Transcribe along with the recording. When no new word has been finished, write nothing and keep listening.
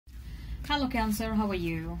Hello Cancer, how are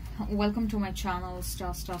you? Welcome to my channel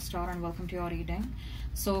Star and welcome to your reading.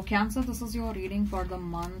 So Cancer, this is your reading for the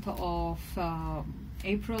month of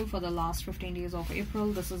April, for the last 15 days of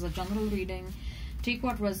April. This is a general reading. Take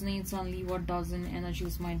what resonates and leave what doesn't.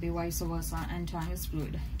 Energies might be vice versa and time is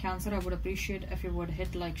fluid. Cancer, I would appreciate if you would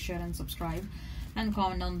hit like, share and subscribe and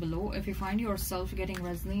comment down below if you find yourself getting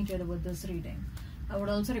resonated with this reading. I would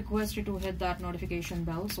also request you to hit that notification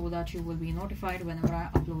bell so that you will be notified whenever I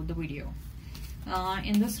upload the video.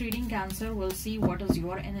 In this reading, Cancer, we'll see what is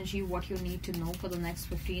your energy, what you need to know for the next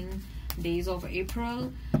 15 days of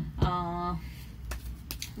April,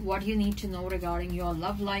 what you need to know regarding your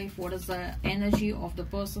love life, what is the energy of the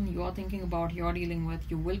person you are thinking about, you're dealing with,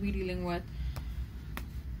 you will be dealing with.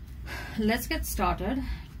 Let's get started.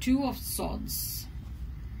 Two of Swords.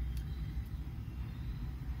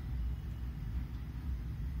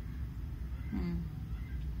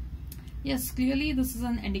 Yes, clearly this is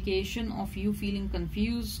an indication of you feeling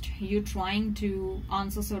confused, you trying to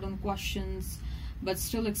answer certain questions but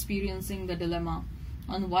still experiencing the dilemma.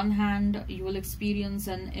 On one hand, you will experience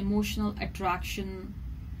an emotional attraction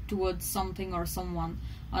towards something or someone.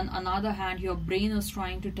 On another hand, your brain is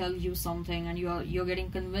trying to tell you something and you're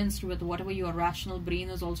getting convinced with whatever your rational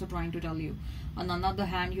brain is also trying to tell you. On another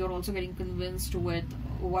hand, you're also getting convinced with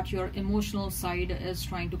what your emotional side is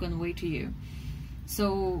trying to convey to you.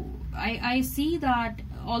 So I see that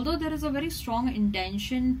although there is a very strong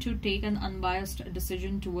intention to take an unbiased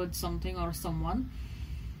decision towards something or someone,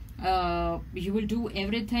 you will do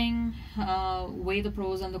everything, weigh the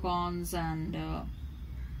pros and the cons, and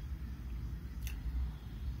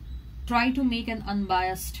try to make an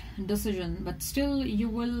unbiased decision, but still you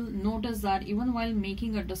will notice that even while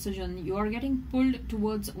making a decision, you are getting pulled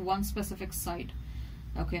towards one specific side.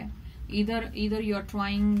 Okay, either you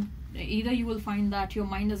will find that your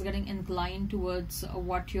mind is getting inclined towards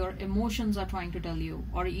what your emotions are trying to tell you,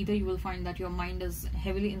 or either you will find that your mind is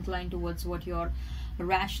heavily inclined towards what your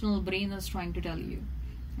rational brain is trying to tell you.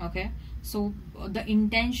 Okay, so the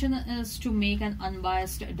intention is to make an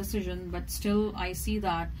unbiased decision, but still I see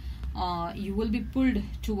that you will be pulled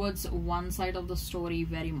towards one side of the story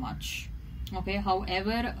very much. Okay,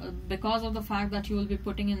 however, because of the fact that you will be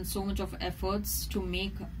putting in so much of efforts to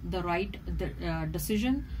make the right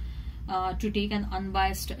decision, to take an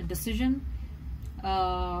unbiased decision,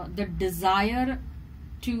 the desire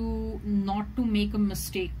to not to make a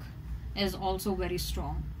mistake is also very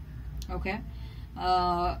strong. Okay,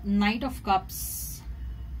 Knight of Cups.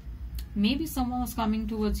 Maybe someone is coming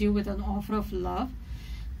towards you with an offer of love.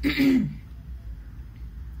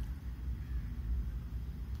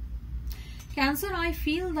 Cancer, I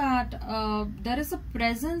feel that there is a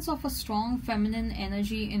presence of a strong feminine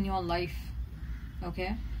energy in your life.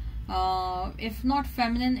 Okay, if not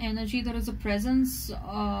feminine energy, there is a presence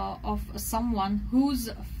of someone whose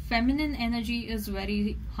feminine energy is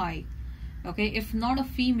very high. Okay, if not a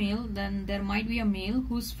female, then there might be a male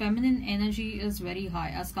whose feminine energy is very high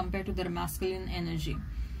as compared to their masculine energy.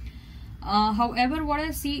 However, what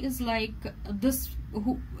I see is like this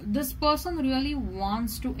person really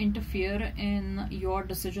wants to interfere in your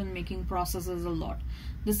decision making processes a lot.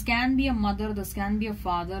 This can be a mother, this can be a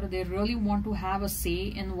father. They really want to have a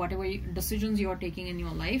say in whatever decisions you are taking in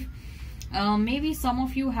your life. Maybe some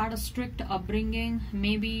of you had a strict upbringing.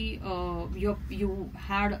 Maybe you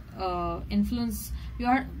had influence.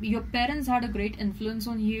 Your parents had a great influence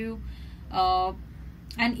on you,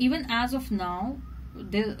 and even as of now,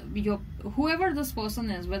 whoever this person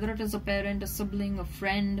is, whether it is a parent, a sibling, a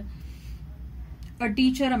friend, a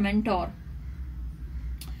teacher, a mentor,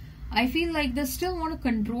 I feel like they still want to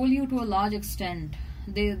control you to a large extent.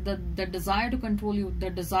 The desire to control you, the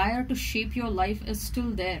desire to shape your life is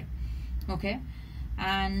still there. Okay,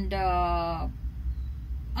 and I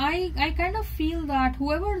kind of feel that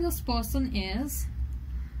whoever this person is,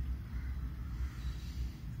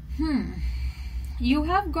 you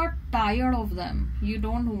have got tired of them. You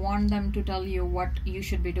don't want them to tell you what you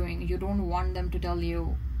should be doing. You don't want them to tell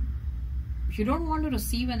you. You don't want to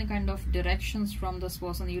receive any kind of directions from this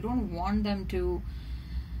person. You don't want them to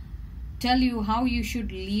tell you how you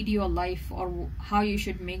should lead your life, or how you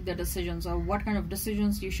should make the decisions, or what kind of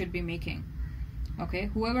decisions you should be making.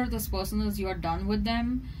 Okay, whoever this person is, you are done with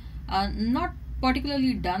them. Not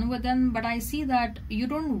particularly done with them, but I see that you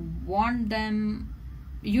don't want them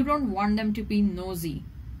to be nosy.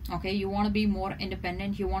 Okay, you want to be more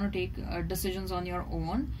independent. You want to take decisions on your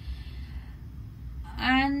own.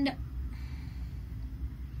 And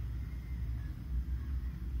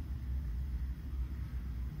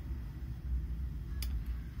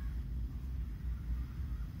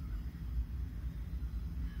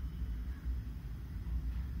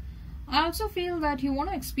I also feel that you want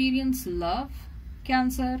to experience love,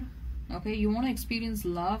 Cancer. Okay, you want to experience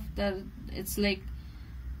love. That it's like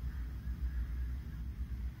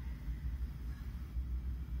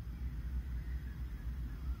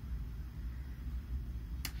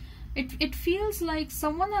it feels like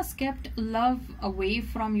someone has kept love away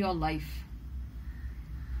from your life.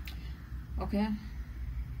 Okay,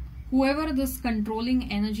 whoever this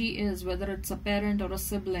controlling energy is, whether it's a parent or a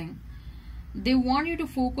sibling, they want you to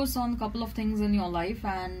focus on a couple of things in your life,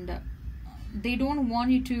 and they don't want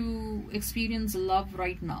you to experience love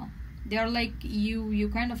right now. They are like, you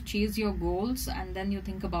kind of chase your goals and then you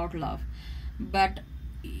think about love. But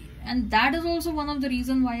and that is also one of the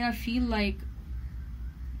reason why I feel like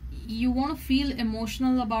you want to feel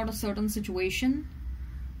emotional about a certain situation,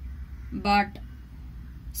 but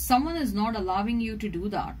someone is not allowing you to do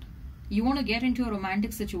that. You want to get into a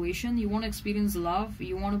romantic situation, you want to experience love,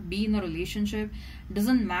 you want to be in a relationship.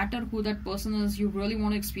 Doesn't matter who that person is, you really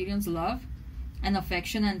want to experience love and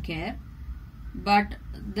affection and care. But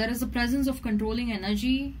there is a presence of controlling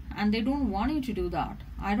energy and they don't want you to do that.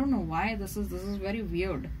 I don't know why. This is very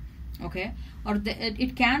weird. Okay, or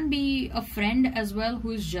it can be a friend as well who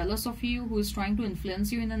is jealous of you, who is trying to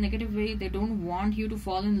influence you in a negative way. They don't want you to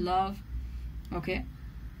fall in love. Okay,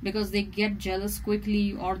 because they get jealous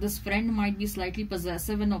quickly, or this friend might be slightly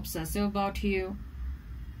possessive and obsessive about you.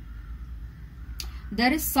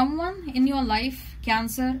 There is someone in your life,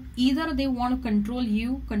 Cancer, either they want to control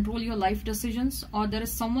you, control your life decisions, or there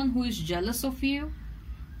is someone who is jealous of you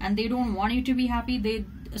and they don't want you to be happy. They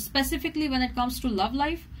specifically, when it comes to love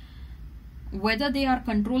life, whether they are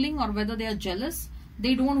controlling or whether they are jealous,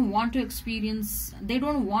 they don't want you to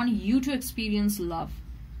experience love.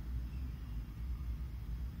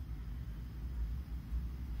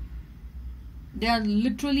 They are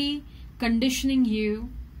literally conditioning you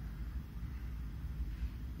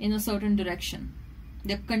in a certain direction.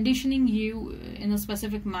 They're conditioning you in a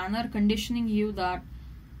specific manner, conditioning you that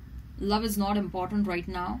love is not important right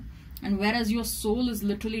now, and whereas your soul is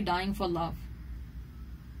literally dying for love.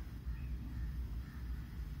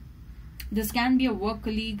 This can be a work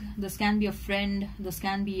colleague, this can be a friend, this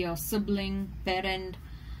can be a sibling, parent,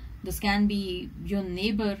 this can be your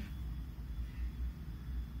neighbor.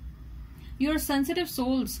 You're sensitive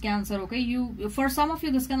souls, Cancer, okay? For some of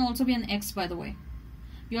you, this can also be an ex, by the way.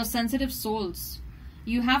 You're sensitive souls.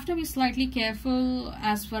 You have to be slightly careful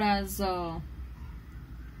as far as,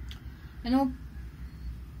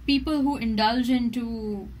 people who indulge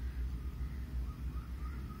into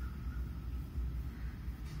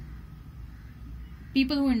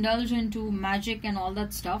magic and all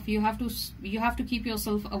that stuff. You have to keep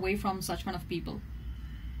yourself away from such kind of people.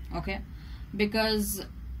 Okay? Because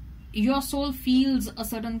your soul feels a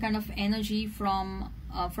certain kind of energy from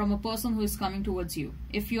a person who is coming towards you.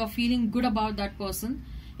 If you are feeling good about that person,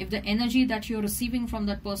 if the energy that you're receiving from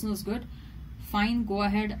that person is good, fine, go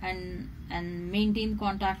ahead and maintain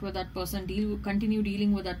contact with that person, continue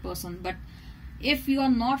dealing with that person. But if you are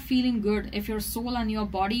not feeling good, if your soul and your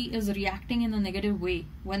body is reacting in a negative way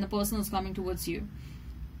when the person is coming towards you,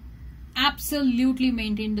 absolutely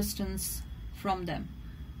maintain distance from them.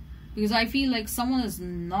 Because I feel like someone is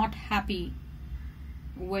not happy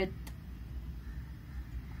with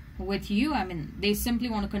you. I mean, they simply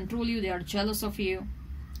want to control you. They are jealous of you.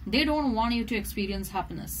 They don't want you to experience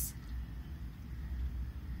happiness.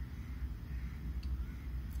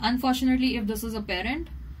 Unfortunately, if this is a parent,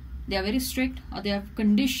 they are very strict, or they have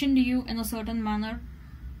conditioned you in a certain manner.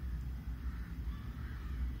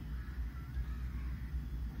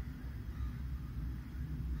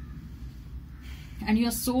 And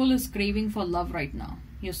your soul is craving for love right now.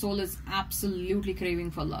 Your soul is absolutely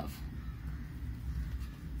craving for love.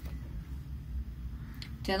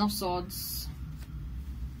 10 of Swords,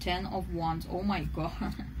 10 of Wands. Oh my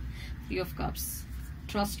God. 3 of Cups.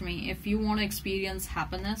 Trust me, if you want to experience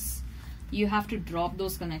happiness, you have to drop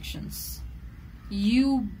those connections.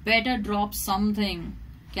 You better drop something,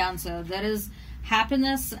 Cancer. There is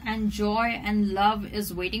happiness and joy and love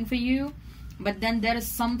is waiting for you. But then there is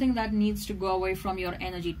something that needs to go away from your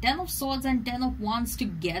energy. 10 of Swords and 10 of Wands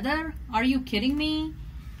together? Are you kidding me?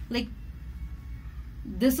 Like,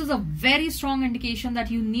 this is a very strong indication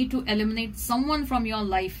that you need to eliminate someone from your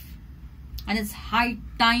life. And it's high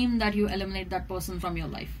time that you eliminate that person from your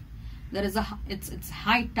life. It's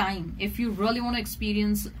high time. If you really want to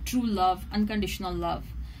experience true love, unconditional love,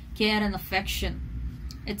 care and affection,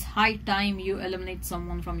 it's high time you eliminate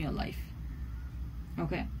someone from your life.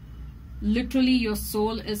 Okay? Literally, your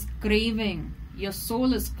soul is craving. Your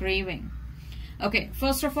soul is craving. Okay,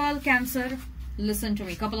 first of all, Cancer, listen to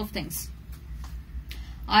me. Couple of things.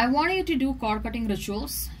 I want you to do cord cutting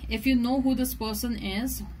rituals. if you know who this person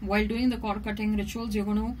is, while doing the cord cutting rituals, you're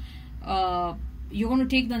going to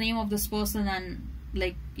take the name of this person, and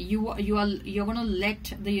like you're going to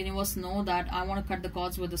let the universe know that I want to cut the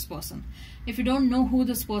cords with this person. If you don't know who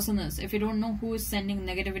this person is, if you don't know who is sending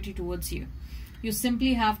negativity towards you, you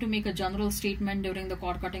simply have to make a general statement during the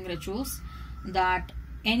cord cutting rituals that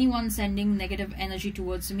anyone sending negative energy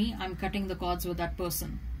towards me, I'm cutting the cords with that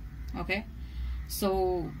person. Okay,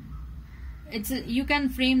 so you can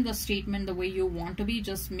frame the statement the way you want to be.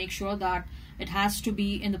 Just make sure that it has to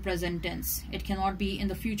be in the present tense. It cannot be in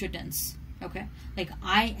the future tense. Okay, like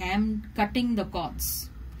I am cutting the cords,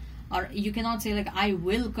 or you cannot say like I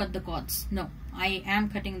will cut the cords. No, I am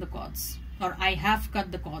cutting the cords, or I have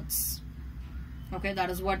cut the cords. Okay, that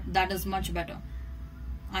is much better.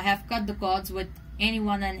 I have cut the cords with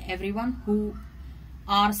anyone and everyone who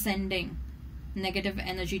are sending negative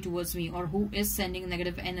energy towards me, or who is sending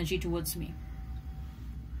negative energy towards me.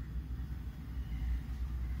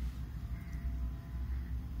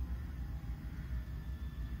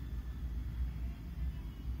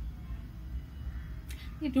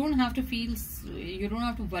 You don't have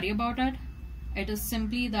to worry about it. It is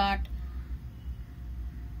simply that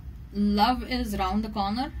love is round the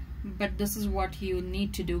corner, but this is what you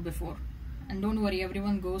need to do before. And don't worry,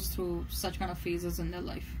 everyone goes through such kind of phases in their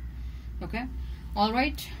life. Okay, all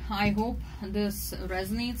right, I hope this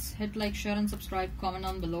resonates. Hit like, share and subscribe, comment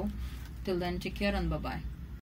down below. Till then, take care and bye bye.